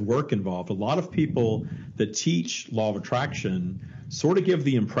 There's work involved. A lot of people that teach law of attraction sort of give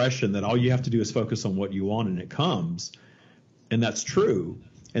the impression that all you have to do is focus on what you want and it comes. And that's true.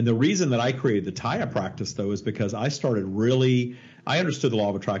 And the reason that I created the Taya practice, though, is because I understood the law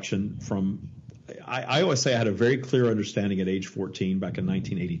of attraction from I always say I had a very clear understanding at age 14 back in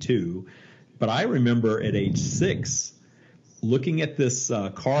 1982, but I remember at age 6 looking at this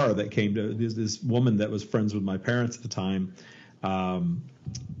car that came to this woman that was friends with my parents at the time,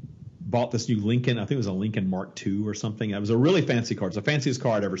 bought this new Lincoln. I think it was a Lincoln Mark II or something. It was a really fancy car. It's the fanciest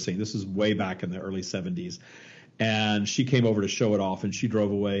car I'd ever seen. This is way back in the early 70s. And she came over to show it off, and she drove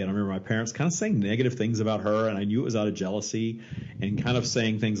away. And I remember my parents kind of saying negative things about her, and I knew it was out of jealousy, and kind of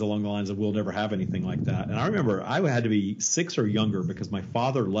saying things along the lines of, we'll never have anything like that. And I remember I had to be 6 or younger because my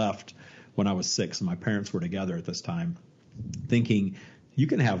father left when I was 6, and my parents were together at this time, thinking, you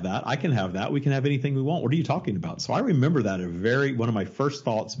can have that, I can have that, we can have anything we want. What are you talking about? So I remember that one of my first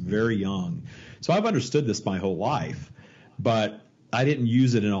thoughts very young. So I've understood this my whole life, but I didn't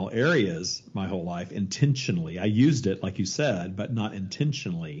use it in all areas my whole life intentionally. I used it, like you said, but not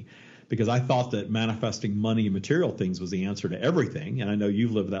intentionally, because I thought that manifesting money and material things was the answer to everything. And I know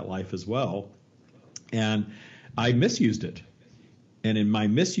you've lived that life as well. And I misused it. And in my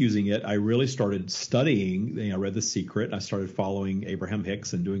misusing it, I really started studying. I read The Secret. I started following Abraham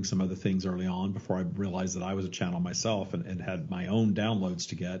Hicks and doing some other things early on before I realized that I was a channel myself and had my own downloads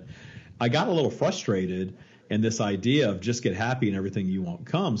to get. I got a little frustrated. And this idea of just get happy and everything you want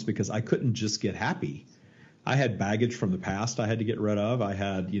comes, because I couldn't just get happy. I had baggage from the past I had to get rid of. I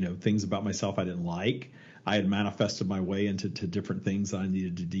had, things about myself I didn't like. I had manifested my way into different things that I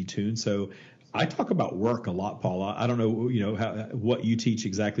needed to detune. So I talk about work a lot, Paula. I don't know, what you teach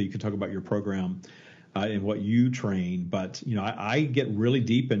exactly. You can talk about your program and what you train, but I get really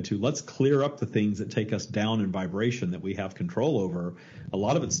deep into let's clear up the things that take us down in vibration that we have control over. A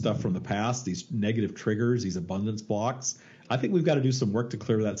lot of it's stuff from the past, these negative triggers, these abundance blocks. I think we've got to do some work to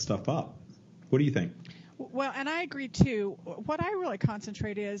clear that stuff up. What do you think? Well, and I agree too. What I really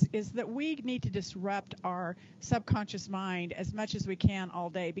concentrate is that we need to disrupt our subconscious mind as much as we can all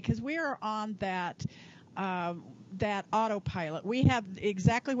day, because we are on that autopilot. We have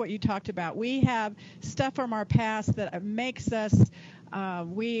exactly what you talked about. We have stuff from our past that makes us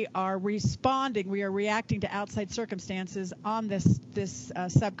we are responding, we are reacting to outside circumstances on this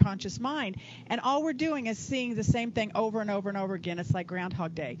subconscious mind. And all we're doing is seeing the same thing over and over and over again. It's like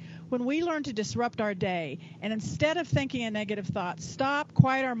Groundhog Day. When we learn to disrupt our day, and instead of thinking a negative thought, stop,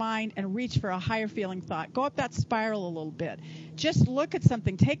 quiet our mind, and reach for a higher feeling thought. Go up that spiral a little bit. Just look at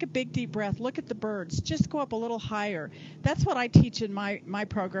something. Take a big, deep breath. Look at the birds. Just go up a little higher. That's what I teach in my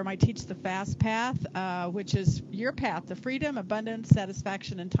program. I teach the FAST path, which is your path to freedom, abundance,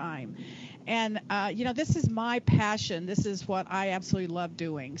 satisfaction, and time. And, this is my passion. This is what I absolutely love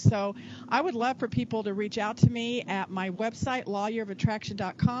doing. So I would love for people to reach out to me at my website,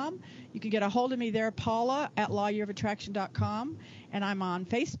 lawyearofattraction.com. You can get a hold of me there, Paula, at lawyearofattraction.com. And I'm on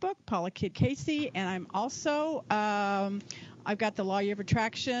Facebook, Paula Kidd Casey. And I'm also, I've got the Law Year of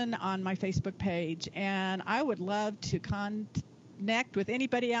Attraction on my Facebook page. And I would love to connect with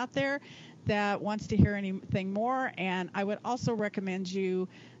anybody out there that wants to hear anything more. And I would also recommend you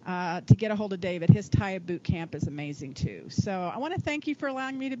to get a hold of David. His Taya boot camp is amazing too. So I want to thank you for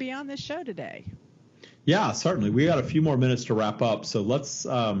allowing me to be on this show today. Yeah, certainly. We got a few more minutes to wrap up. So let's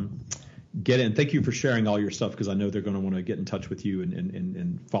get in. Thank you for sharing all your stuff, because I know they're going to want to get in touch with you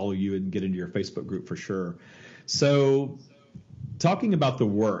and follow you and get into your Facebook group for sure. So talking about the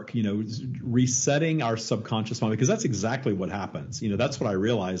work, resetting our subconscious mind, because that's exactly what happens. That's what I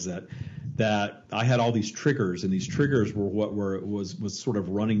realized, that I had all these triggers, and these triggers were what was sort of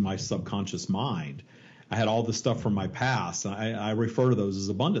running my subconscious mind. I had all the stuff from my past. I refer to those as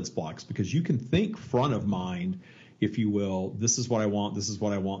abundance blocks, because you can think front of mind, if you will, this is what I want, this is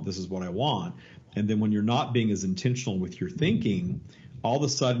what I want, this is what I want. And then when you're not being as intentional with your thinking, all of a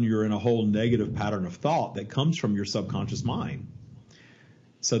sudden you're in a whole negative pattern of thought that comes from your subconscious mind.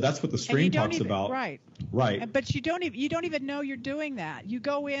 So that's what the stream talks about. Right. But you don't even know you're doing that. You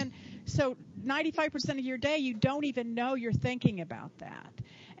go in, so 95% of your day, you don't even know you're thinking about that.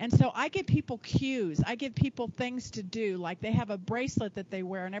 And so I give people cues. I give people things to do, like they have a bracelet that they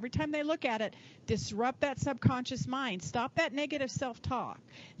wear, and every time they look at it, disrupt that subconscious mind. Stop that negative self-talk.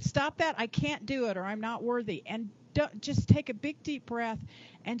 Stop that I can't do it or I'm not worthy. And just take a big, deep breath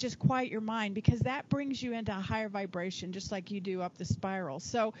and just quiet your mind, because that brings you into a higher vibration, just like you do up the spiral.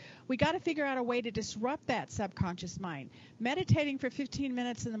 So we got to figure out a way to disrupt that subconscious mind. Meditating for 15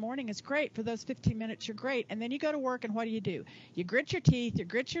 minutes in the morning is great. For those 15 minutes, you're great. And then you go to work, and what do? You grit your teeth, you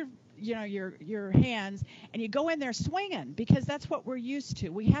grit your hands, and you go in there swinging, because that's what we're used to.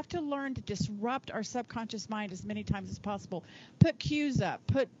 We have to learn to disrupt our subconscious mind as many times as possible. Put cues up,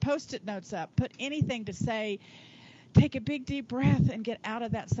 put Post-it notes up, put anything to say, take a big, deep breath and get out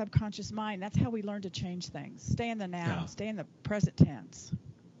of that subconscious mind. That's how we learn to change things. Stay in the now. Stay in the present tense.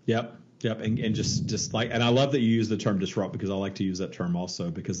 Yep. And just like, and I love that you use the term disrupt, because I like to use that term also,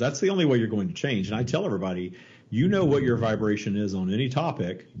 because that's the only way you're going to change. And I tell everybody, you know what your vibration is on any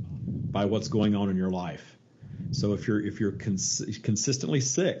topic by what's going on in your life. So if you're consistently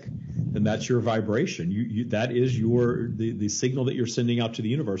sick, then that's your vibration. You that is the signal that you're sending out to the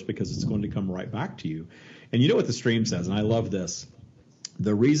universe, because it's going to come right back to you. And you know what the stream says, and I love this.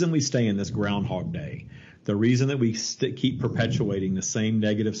 The reason we stay in this Groundhog Day, the reason that we keep perpetuating the same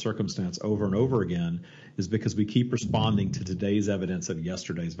negative circumstance over and over again, is because we keep responding to today's evidence of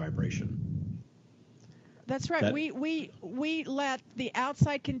yesterday's vibration. That's right. We let the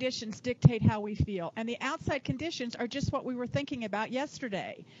outside conditions dictate how we feel, and the outside conditions are just what we were thinking about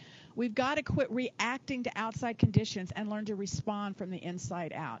yesterday. We've got to quit reacting to outside conditions and learn to respond from the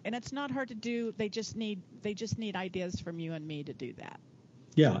inside out. And it's not hard to do. They just need ideas from you and me to do that.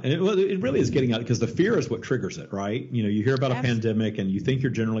 Yeah, and it really is getting out, because the fear is what triggers it, right? You hear about a pandemic and you think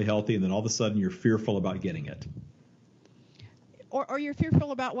you're generally healthy, and then all of a sudden you're fearful about getting it. Or you're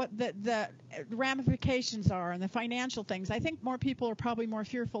fearful about what the ramifications are and the financial things. I think more people are probably more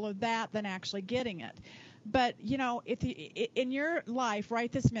fearful of that than actually getting it. But, if in your life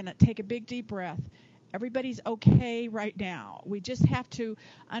right this minute, take a big, deep breath. Everybody's okay right now. We just have to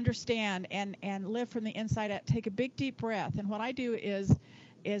understand and live from the inside out. Take a big deep breath. And what I do is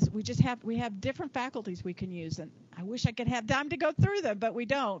we have different faculties we can use, and I wish I could have time to go through them, but we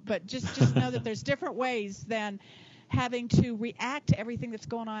don't. But just know that there's different ways than having to react to everything that's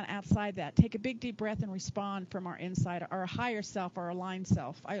going on outside that. Take a big deep breath and respond from our inside, our higher self, our aligned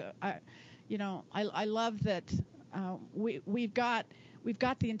self. I love that we've got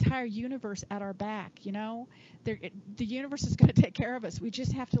the entire universe at our back. The universe is going to take care of us. We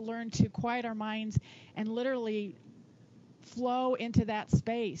just have to learn to quiet our minds and literally flow into that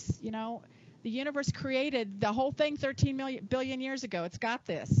space. The universe created the whole thing 13 billion years ago. It's got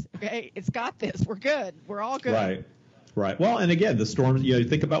this. Okay, it's got this. We're good. We're all good. Right. Well, and again, the storms. You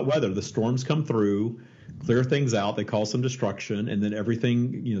think about weather. The storms come through, clear things out. They cause some destruction, and then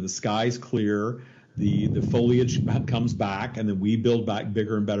everything. The sky's clear. The foliage comes back, and then we build back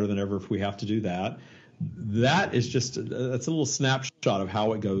bigger and better than ever if we have to do that. That is that's a little snapshot of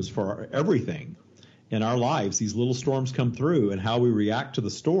how it goes for everything in our lives. These little storms come through, and how we react to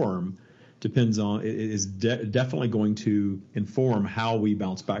the storm depends on is definitely going to inform how we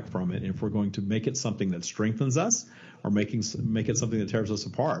bounce back from it. And if we're going to make it something that strengthens us, or make it something that tears us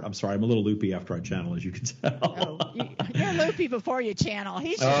apart. I'm sorry, I'm a little loopy after I channel, as you can tell. You're loopy before you channel.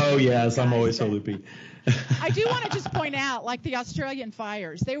 Yes, I'm always so loopy. I do want to just point out, like the Australian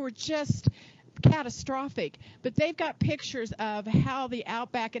fires, they were just catastrophic, but they've got pictures of how the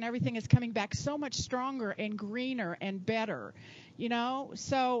outback and everything is coming back so much stronger and greener and better,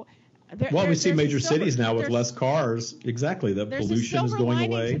 so we see major cities now with less cars. Exactly. The pollution is going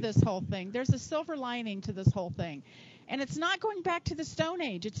away. There's a silver lining to this whole thing. There's a silver lining to this whole thing. And it's not going back to the Stone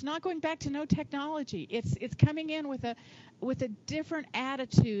Age. It's not going back to no technology. It's coming in with a different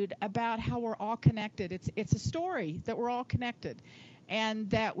attitude about how we're all connected. It's a story that we're all connected, and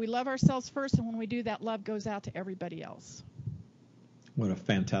that we love ourselves first, and when we do that, love goes out to everybody else. What a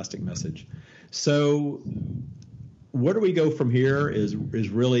fantastic message. So where do we go from here is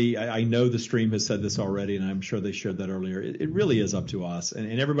really, I know the stream has said this already, and I'm sure they shared that earlier. It really is up to us.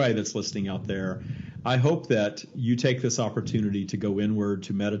 And everybody that's listening out there, I hope that you take this opportunity to go inward,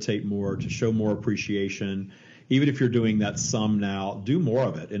 to meditate more, to show more appreciation. Even if you're doing that some now, do more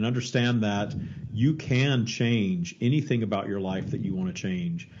of it, and understand that you can change anything about your life that you want to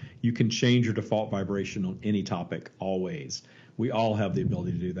change. You can change your default vibration on any topic, always. We all have the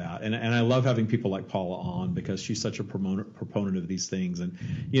ability to do that. And I love having people like Paula on, because she's such a proponent of these things. And,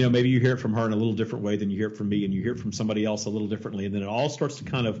 maybe you hear it from her in a little different way than you hear it from me, and you hear it from somebody else a little differently. And then it all starts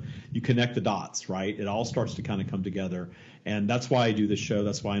to you connect the dots, right? It all starts to kind of come together. And that's why I do this show.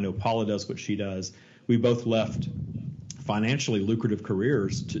 That's why I know Paula does what she does. We both left financially lucrative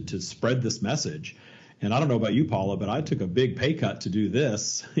careers to spread this message. And I don't know about you, Paula, but I took a big pay cut to do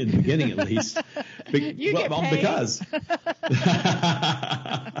this in the beginning, at least. Because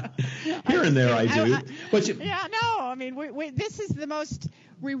here and there I do. This is the most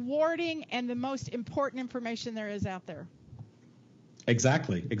rewarding and the most important information there is out there.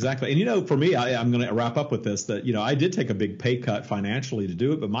 Exactly. And, for me, I'm going to wrap up with this, that, I did take a big pay cut financially to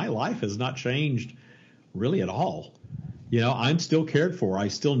do it, but my life has not changed really at all. I'm still cared for. I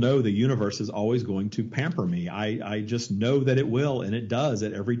still know the universe is always going to pamper me. I just know that it will, and it does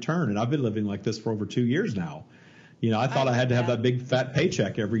at every turn. And I've been living like this for over 2 years now. I thought I had to have that big fat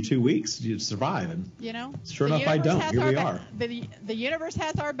paycheck every 2 weeks to survive. And sure enough, I don't. Here we are. The universe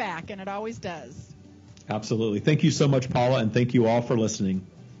has our back, and it always does. Absolutely. Thank you so much, Paula, and thank you all for listening.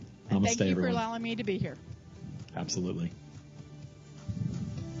 Namaste, everyone. Thank you for allowing me to be here. Absolutely.